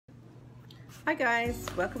Hi guys,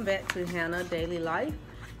 welcome back to Hanna Daily Life.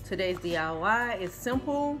 Today's DIY is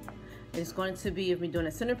simple. It's going to be me doing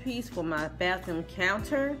a centerpiece for my bathroom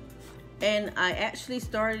counter. And I actually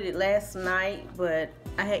started it last night, but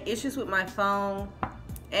I had issues with my phone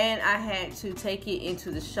and I had to take it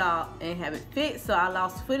into the shop and have it fixed. So I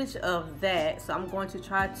lost footage of that. So I'm going to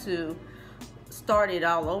try to start it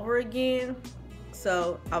all over again.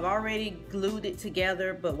 So I've already glued it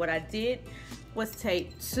together, but what I did was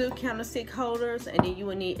take 2 candlestick holders, and then you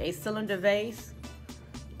will need a cylinder vase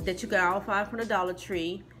that you got all 5 from the Dollar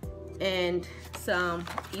Tree, and some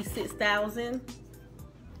E6000.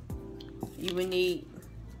 You will need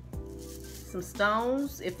some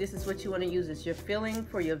stones if this is what you want to use as your filling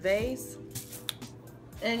for your vase,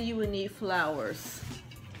 and you will need flowers.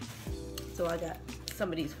 So I got some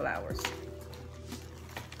of these flowers.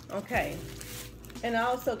 Okay. And I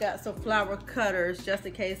also got some flower cutters just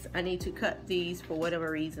in case I need to cut these for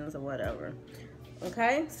whatever reasons or whatever.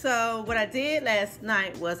 Okay, so what I did last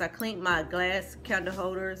night was I cleaned my glass candle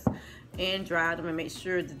holders and dried them and made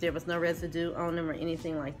sure that there was no residue on them or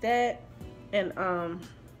anything like that. And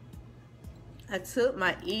I took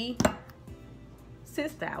my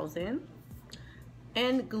E6000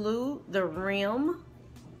 and glued the rim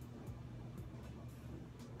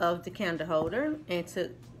of the candle holder, and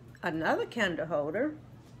took another candle holder.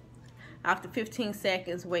 After 15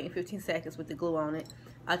 seconds, waiting 15 seconds with the glue on it,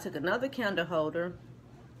 I took another candle holder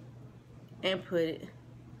and put it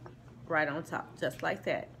right on top, just like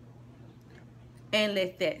that, and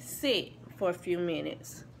let that sit for a few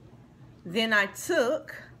minutes. Then I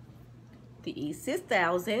took the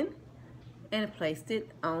E6000 and placed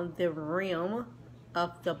it on the rim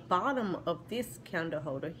of the bottom of this candle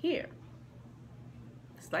holder here,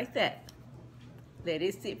 just like that. Let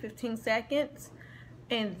it sit 15 seconds,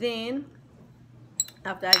 and then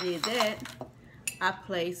after I did that, I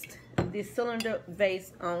placed this cylinder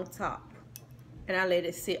vase on top and I let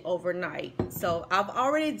it sit overnight. So I've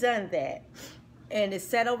already done that, and it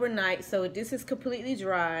sat overnight, so this is completely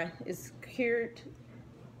dry. It's cured.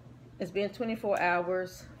 It's been 24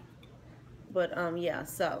 hours, but yeah.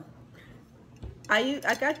 So I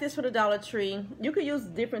got this for the Dollar Tree. You could use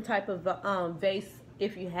different type of vase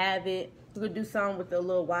if you have it. You could do some with a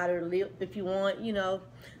little wider lip if you want, you know.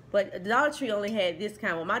 But the Dollar Tree only had this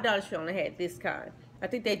kind. Well, my Dollar Tree only had this kind. I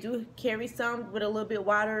think they do carry some with a little bit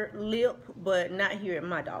wider lip, but not here at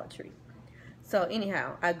my Dollar Tree. So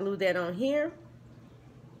anyhow, I glued that on here.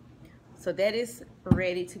 So that is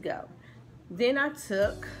ready to go. Then I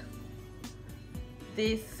took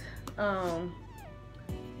this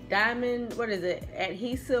diamond, what is it,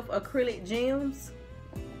 adhesive acrylic gems.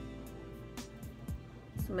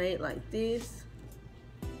 Made like this,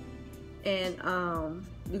 and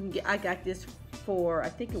you can get, I got this for, I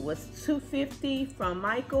think it was $2.50 from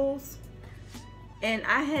Michael's, and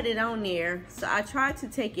I had it on there, so I tried to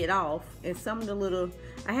take it off, and some of the little,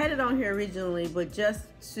 I had it on here originally, but just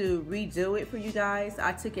to redo it for you guys,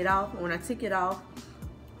 I took it off, and when I took it off,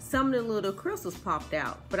 some of the little crystals popped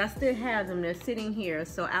out, but I still have them. They're sitting here.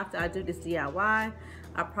 So after I do this DIY,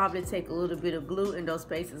 I'll probably take a little bit of glue in those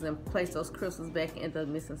spaces and place those crystals back in the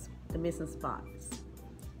missing spots.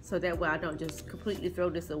 So that way I don't just completely throw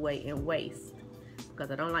this away and waste,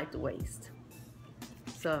 because I don't like to waste.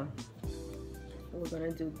 So we're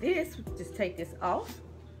gonna do this, just take this off.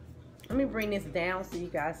 Let me bring this down so you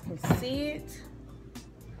guys can see it,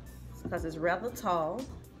 because it's rather tall,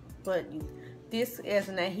 but this is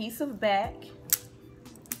an adhesive back,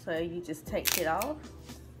 so you just take it off.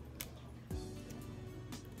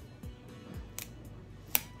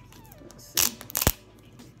 Let's see.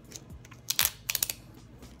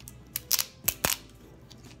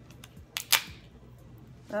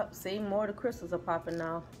 Oh, see, more of the crystals are popping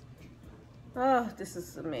off. Oh, this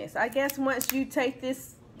is a mess. I guess once you take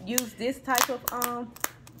this, use this type of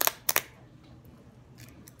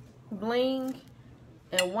bling,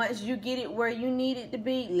 and once you get it where you need it to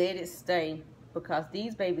be, let it stay, because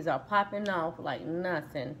these babies are popping off like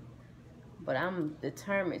nothing. But I'm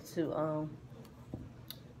determined to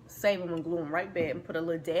save them and glue them right back, and put a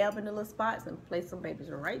little dab in the little spots and place some babies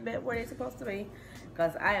right back where they're supposed to be,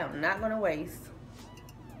 because I am not going to waste.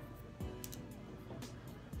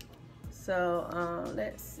 So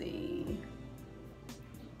let's see.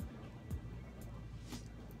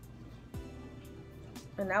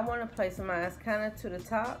 And I want to place mine kind of to the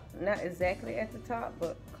top, not exactly at the top,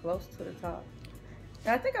 but close to the top.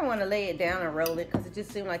 And I think I want to lay it down and roll it, because it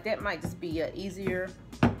just seemed like that might just be an easier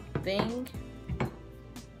thing.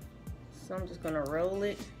 So I'm just going to roll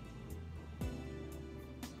it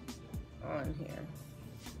on here.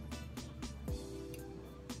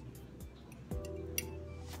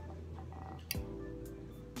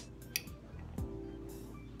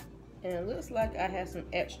 And it looks like I have some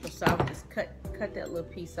extra, so I'll just cut that little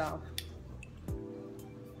piece off.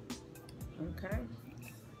 Okay.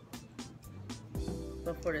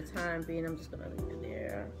 But for the time being, I'm just gonna leave it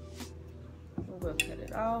there. We'll cut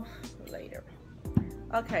it off later.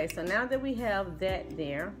 Okay, so now that we have that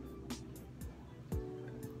there,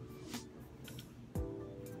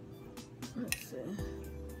 let's see.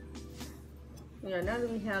 Yeah, now that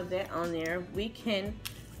we have that on there, we can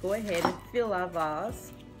go ahead and fill our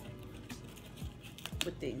vase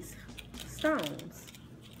with these stones.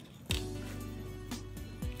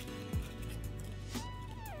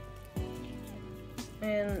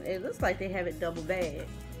 And it looks like they have it double bagged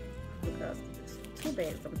because there's 2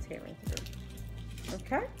 bags I'm tearing through.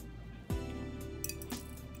 Okay.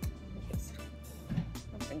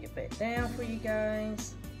 I'll bring it back down for you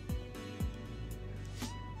guys.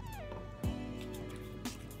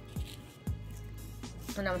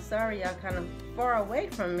 And I'm sorry y'all kind of far away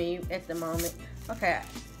from me at the moment. Okay,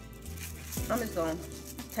 I'm just gonna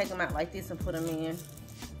take them out like this and put them in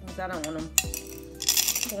because I don't want them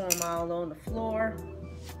pour them all on the floor.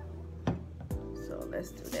 So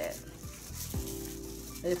let's do that.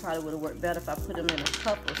 It probably would have worked better if I put them in a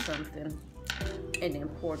cup or something and then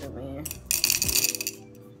pour them in.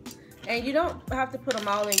 And you don't have to put them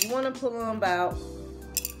all in. You want to put them about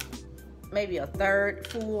maybe a third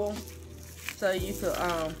full, so you could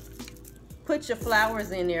put your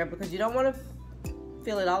flowers in there, because you don't want to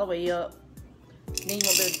fill it all the way up. Then you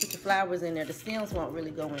won't be able to put your flowers in there. The stems won't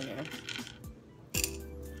really go in there.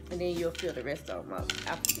 And then you'll fill the rest of them up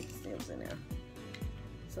after you get the stems in there.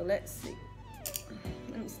 So let's see.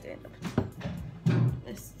 Let me stand up.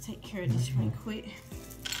 Let's take care of this real quick.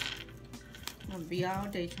 I'll be all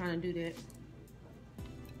day trying to do that.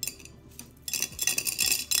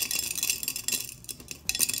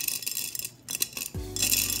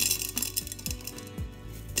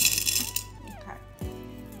 Okay.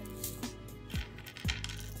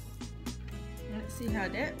 Let's see how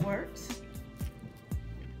that works.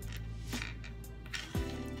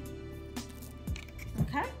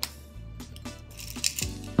 Okay.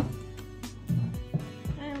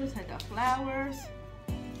 And we'll take our flowers.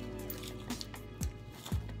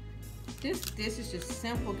 This is just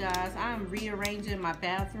simple, guys. I'm rearranging my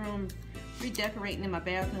bathroom, redecorating in my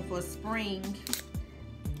bathroom for spring.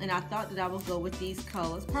 And I thought that I would go with these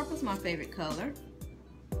colors. Purple's my favorite color.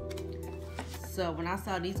 So when I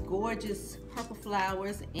saw these gorgeous purple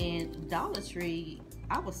flowers in Dollar Tree,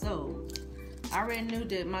 I was sold. I already knew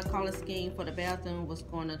that my color scheme for the bathroom was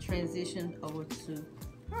going to transition over to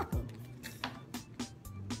purple.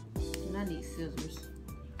 And I need scissors.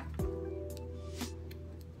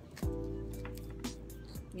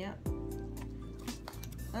 Yep.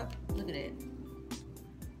 Oh, look at that.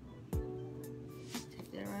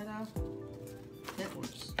 Take that right off. That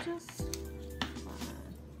works just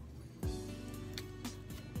fine.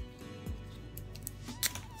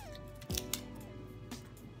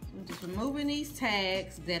 I'm just removing these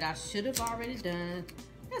tags that I should have already done.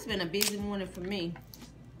 It's been a busy morning for me.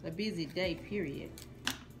 A busy day, period.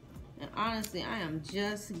 And honestly, I am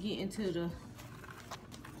just getting to the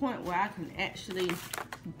point where I can actually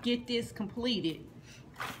get this completed.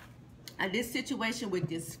 And this situation with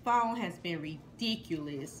this phone has been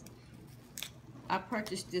ridiculous. I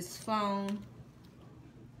purchased this phone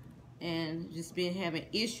and just been having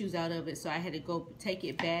issues out of it, so I had to go take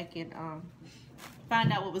it back and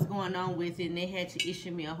find out what was going on with it, and they had to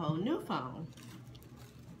issue me a whole new phone.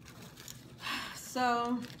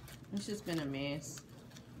 So it's just been a mess.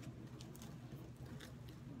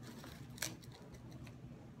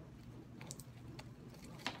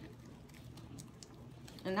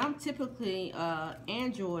 And I'm typically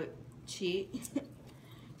Android chick,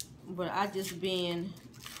 but I just been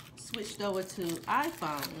switched over to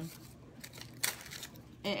iPhone.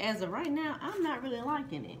 And as of right now, I'm not really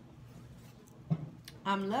liking it.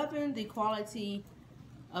 I'm loving the quality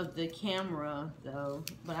of the camera though,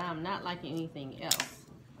 but I'm not liking anything else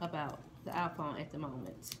about the iPhone at the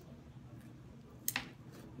moment.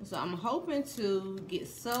 So I'm hoping to get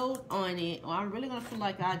sold on it, or I'm really gonna feel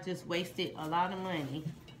like I just wasted a lot of money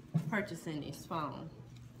purchasing this phone.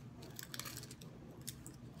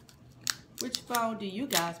 Which phone do you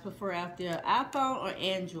guys prefer out there, iPhone or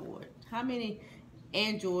Android? How many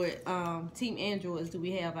Android, team Androids do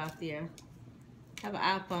we have out there? I have an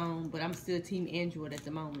iPhone, but I'm still team Android at the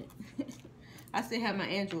moment. I still have my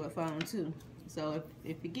Android phone too. So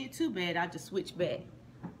if it get too bad, I'll just switch back.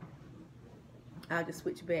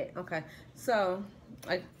 Okay, so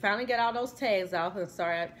I finally got all those tags off, and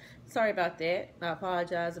sorry about that. I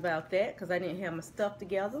apologize about that because I didn't have my stuff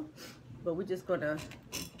together. But we're just gonna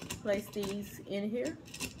place these in here.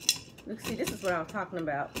 See, this is what I'm talking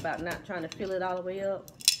about not trying to fill it all the way up.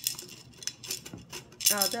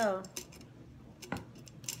 Although,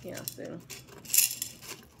 yeah, see.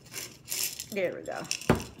 There we go.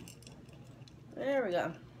 There we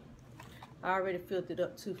go. I already filled it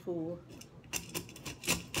up too full.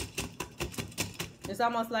 It's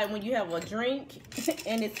almost like when you have a drink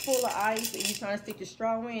and it's full of ice and you're trying to stick your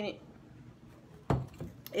straw in it.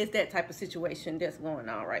 It's that type of situation that's going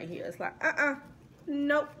on right here. It's like,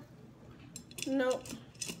 nope. Nope.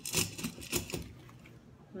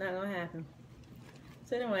 Not gonna happen.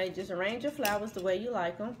 So anyway, just arrange your flowers the way you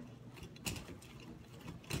like them.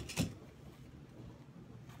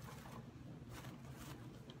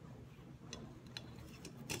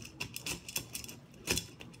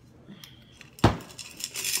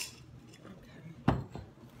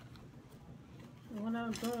 What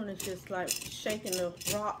I'm doing is just like shaking the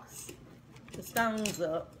rocks, the stones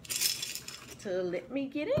up to let me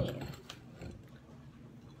get in.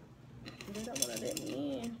 They don't want to let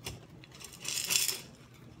me in.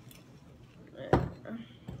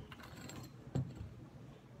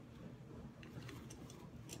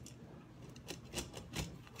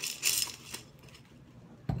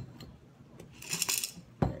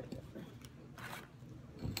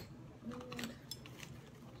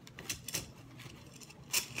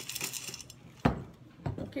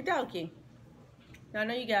 Okie dokie. Now I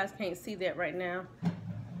know you guys can't see that right now.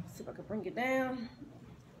 Let's see if I can bring it down.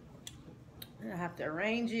 I have to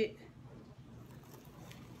arrange it.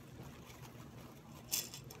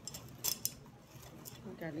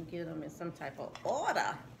 I got to get them in some type of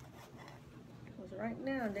order. Because right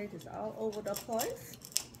now they just all over the place.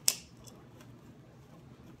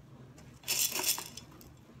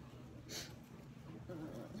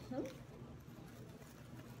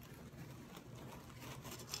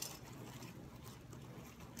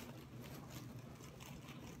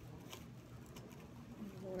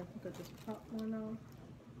 I think I just pop one off.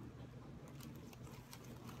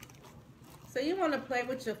 So you want to play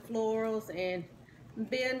with your florals and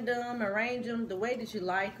bend them, arrange them the way that you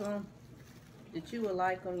like them, that you would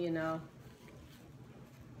like them, you know.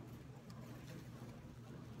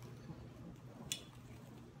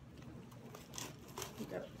 You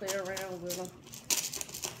gotta play around with them.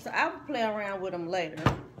 So I will play around with them later.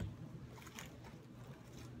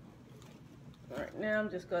 Right now I'm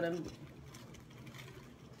just gonna,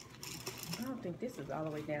 I don't think this is all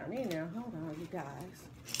the way down in there. Hold on, you guys.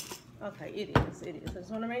 Okay, it is. I just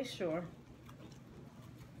want to make sure.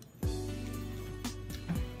 For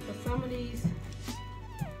some of these,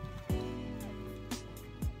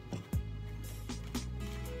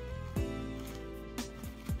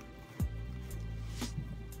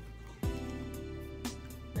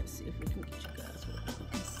 let's see if we can get you guys what you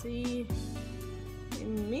can see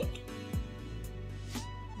in me.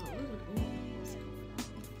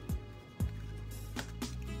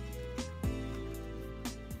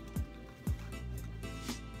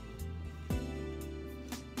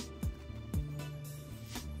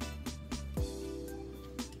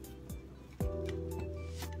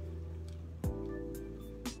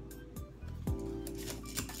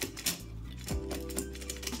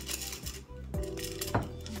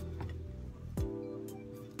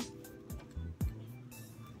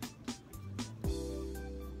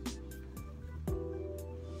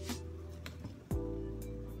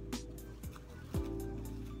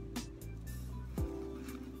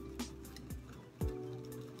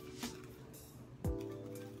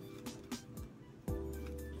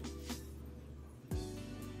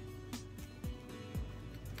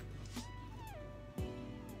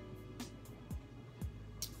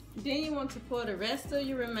 Then you want to pour the rest of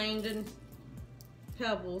your remaining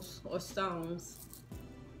pebbles or stones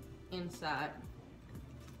inside.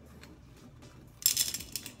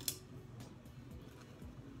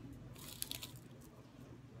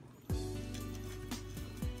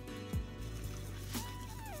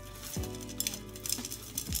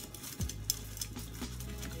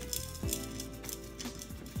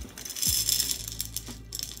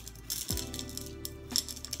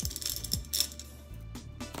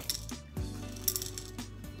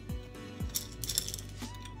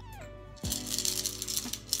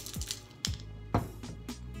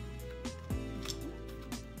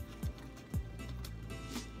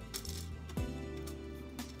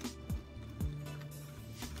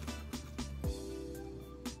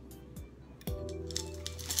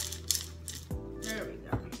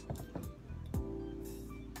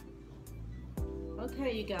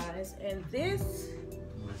 Okay, you guys, and this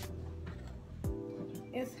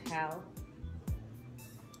is how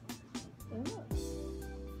it looks.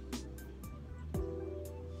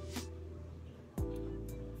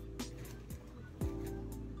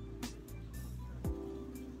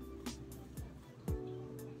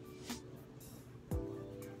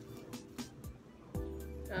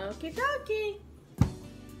 Okie dokie.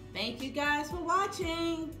 Thank you guys for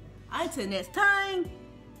watching. Until next time,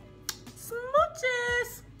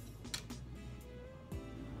 smooches.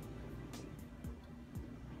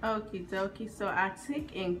 Okie dokie. So I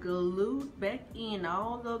took and glued back in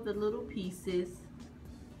all of the little pieces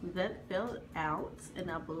that fell out,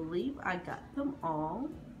 and I believe I got them all.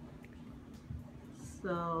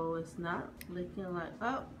 So it's not looking like,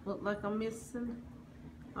 oh, look like I'm missing.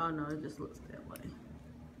 Oh no, it just looks that way.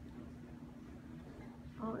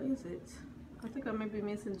 Oh, is it? I think I may be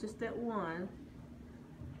missing just that one,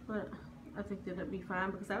 but I think that'll be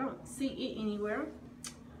fine because I don't see it anywhere.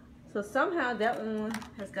 So somehow that one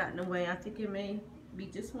has gotten away. I think it may be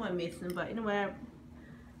just one missing, but anyway, I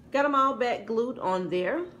got them all back glued on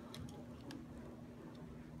there.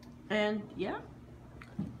 And yeah,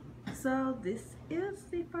 so this is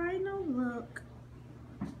the final look.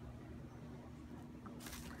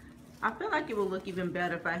 I feel like it would look even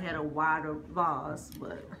better if I had a wider vase,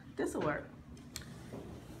 but this will work.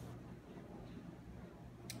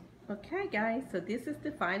 Okay guys, so this is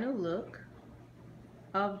the final look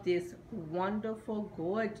of this wonderful,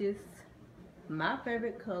 gorgeous, my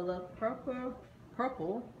favorite color, purple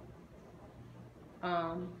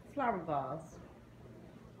flower vase.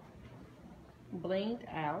 Blinged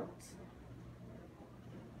out.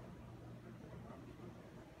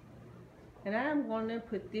 And I'm going to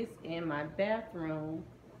put this in my bathroom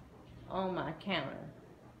on my counter.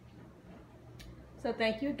 So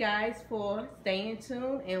thank you guys for staying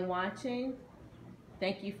tuned and watching.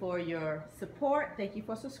 Thank you for your support. Thank you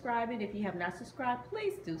for subscribing. If you have not subscribed,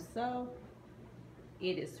 please do so.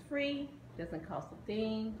 It is free, doesn't cost a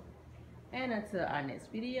thing. And until our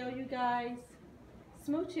next video, you guys,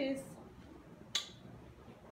 smooches.